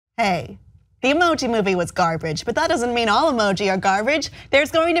Hey, the Emoji Movie was garbage, but that doesn't mean all emoji are garbage. There's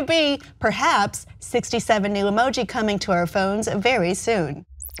going to be, perhaps, 67 new emoji coming to our phones very soon.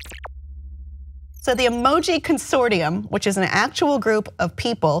 So the Emoji Consortium, which is an actual group of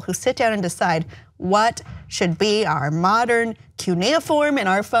people who sit down and decide what should be our modern cuneiform in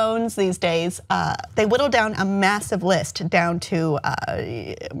our phones these days, they whittle down a massive list down to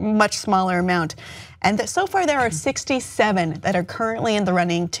a much smaller amount. And so far there are 67 that are currently in the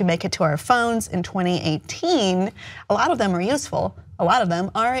running to make it to our phones in 2018. A lot of them are useful. A lot of them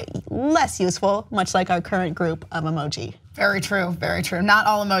are less useful, much like our current group of emoji. Very true, very true. Not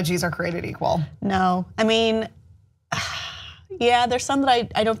all emojis are created equal. No, I mean, yeah, there's some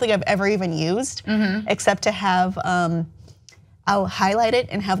that I don't think I've ever even used, except to have, I'll highlight it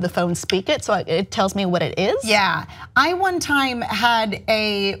and have the phone speak it, so it tells me what it is. Yeah, I one time had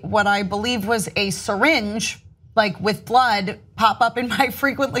what I believe was a syringe, like with blood, pop up in my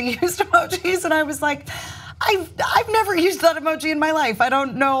frequently used emojis, and I was like, I've never used that emoji in my life. I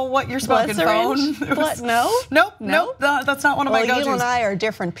don't know what your smoking phone. What? No? Nope. That's not one of my go-tos. You and I are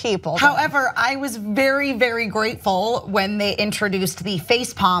different people. However, I was very, very grateful when they introduced the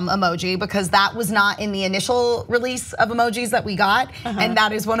facepalm emoji, because that was not in the initial release of emojis that we got, and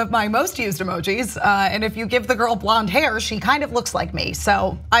that is one of my most used emojis. And if you give the girl blonde hair, she kind of looks like me.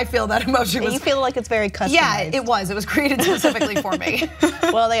 So I feel that emoji was. You feel like it's very customized. Yeah, it was. It was created specifically for me.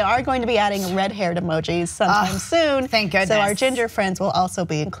 Well, they are going to be adding red-haired emojis sometime soon. Thank goodness. So our ginger friends will also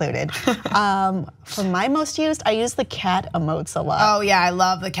be included. For my most used, I use the cat emotes a lot. Oh yeah, I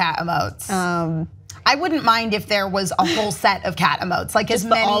love the cat emotes. I wouldn't mind if there was a whole set of cat emotes, like as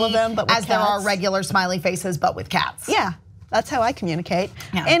many all of them, but with as cats. There are regular smiley faces, but with cats. Yeah. That's how I communicate.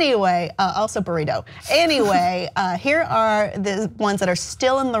 Yeah. Anyway, also burrito. Anyway, here are the ones that are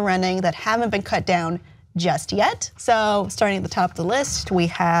still in the running that haven't been cut down just yet. So starting at the top of the list, we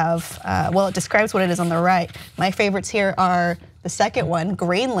have, well, it describes what it is on the right. My favorites here are the second one,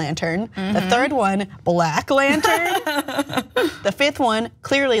 Green Lantern. The third one, Black Lantern. The fifth one,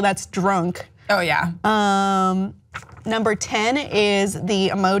 clearly that's drunk. Oh yeah. Number 10 is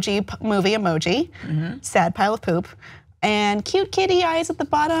the Emoji Movie emoji, sad pile of poop. And cute kitty eyes at the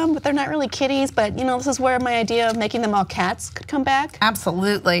bottom, but they're not really kitties, but you know, this is where my idea of making them all cats could come back.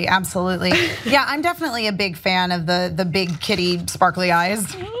 Absolutely, absolutely. Yeah, I'm definitely a big fan of the big kitty sparkly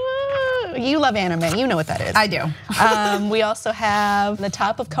eyes. You love anime, you know what that is. I do. We also have the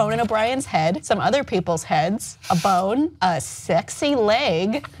top of Conan O'Brien's head, some other people's heads, a bone, a sexy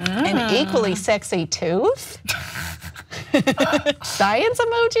leg, an equally sexy tooth. Science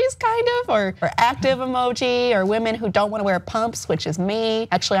emojis, kind of, or active emoji, or women who don't want to wear pumps, which is me.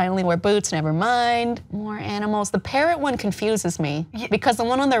 Actually, I only wear boots, never mind. More animals. The parrot one confuses me, because the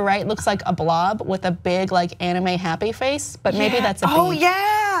one on the right looks like a blob with a big, like, anime happy face, but maybe that's a beak. Oh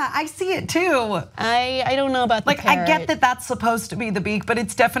yeah, I see it too. I don't know about the parrot. I get that that's supposed to be the beak, but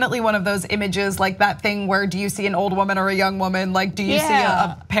it's definitely one of those images, like that thing where do you see an old woman or a young woman? Like, do you see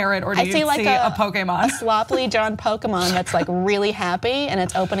a parrot or do you see a Pokemon? A sloppily drawn Pokemon that's like really happy and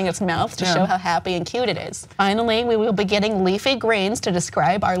it's opening its mouth to show how happy and cute it is. Finally, we will be getting leafy greens to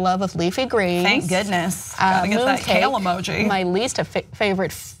describe our love of leafy greens. Thank goodness. Gotta get that kale emoji. My least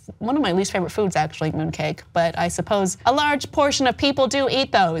favorite, one of my least favorite foods actually, mooncake, but I suppose a large portion of people do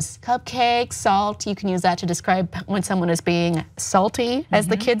eat those. Cupcake, salt, you can use that to describe when someone is being salty, as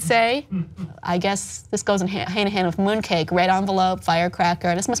the kids say. I guess this goes hand in hand with mooncake, red envelope,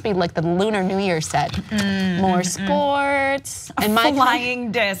 firecracker. This must be like the Lunar New Year set. More sports. And my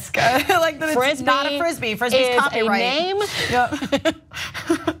flying disc. Like that it's not a frisbee. Frisbee's is copyright. A name.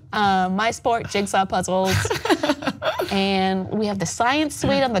 Yep. My sport, jigsaw puzzles. And we have the science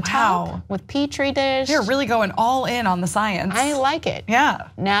suite on the top with Petri dish. You're really going all in on the science. I like it. Yeah.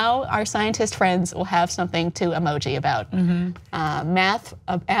 Now our scientist friends will have something to emoji about. Math,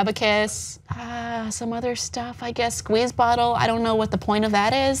 abacus, some other stuff, I guess. Squeeze bottle. I don't know what the point of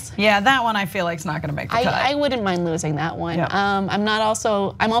that is. Yeah, that one I feel like is not going to make the cut. I wouldn't mind losing that one. Yep. I'm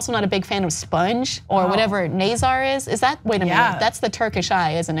also not a big fan of sponge or whatever Nazar is. Is that? Wait a minute. That's the Turkish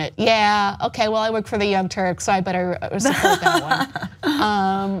eye, isn't it? Yeah. Okay. Well, I work for the Young Turks, so I better support that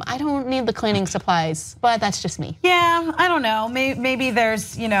one. I don't need the cleaning supplies, but that's just me. Yeah, I don't know. Maybe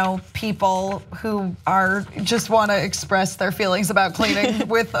there's people who just want to express their feelings about cleaning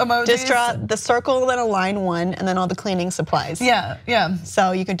with emojis. Just draw the circle, then a line one, and then all the cleaning supplies. Yeah, yeah.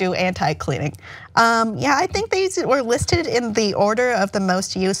 So you can do anti-cleaning. Yeah, I think these were listed in the order of the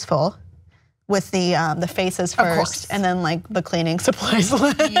most useful, with the faces first, and then like the cleaning supplies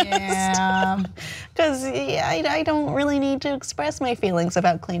last. Yeah. Because I don't really need to express my feelings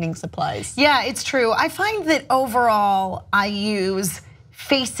about cleaning supplies. Yeah, it's true. I find that overall I use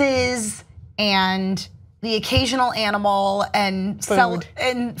faces and the occasional animal and Food.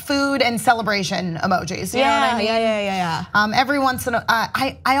 food and celebration emojis. You know what I mean? Yeah. Every once in a,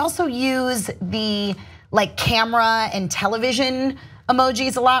 I also use the like camera and television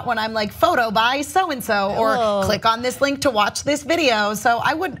emojis a lot when I'm like photo by so and so or click on this link to watch this video. So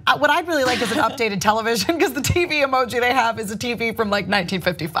what I'd really like is an updated television because the TV emoji they have is a TV from like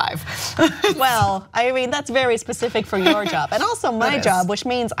 1955. Well, I mean that's very specific for your job and also my job, which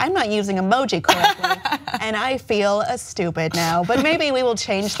means I'm not using emoji correctly and I feel stupid now. But maybe we will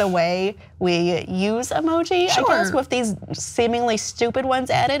change the way we use emoji, I guess, with these seemingly stupid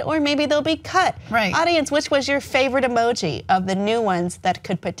ones added, or maybe they'll be cut. Right. Audience, which was your favorite emoji of the new ones that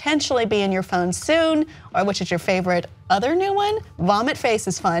could potentially be in your phone soon, or which is your favorite other new one? Vomit face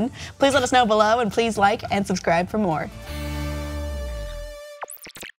is fun. Please let us know below and please like and subscribe for more.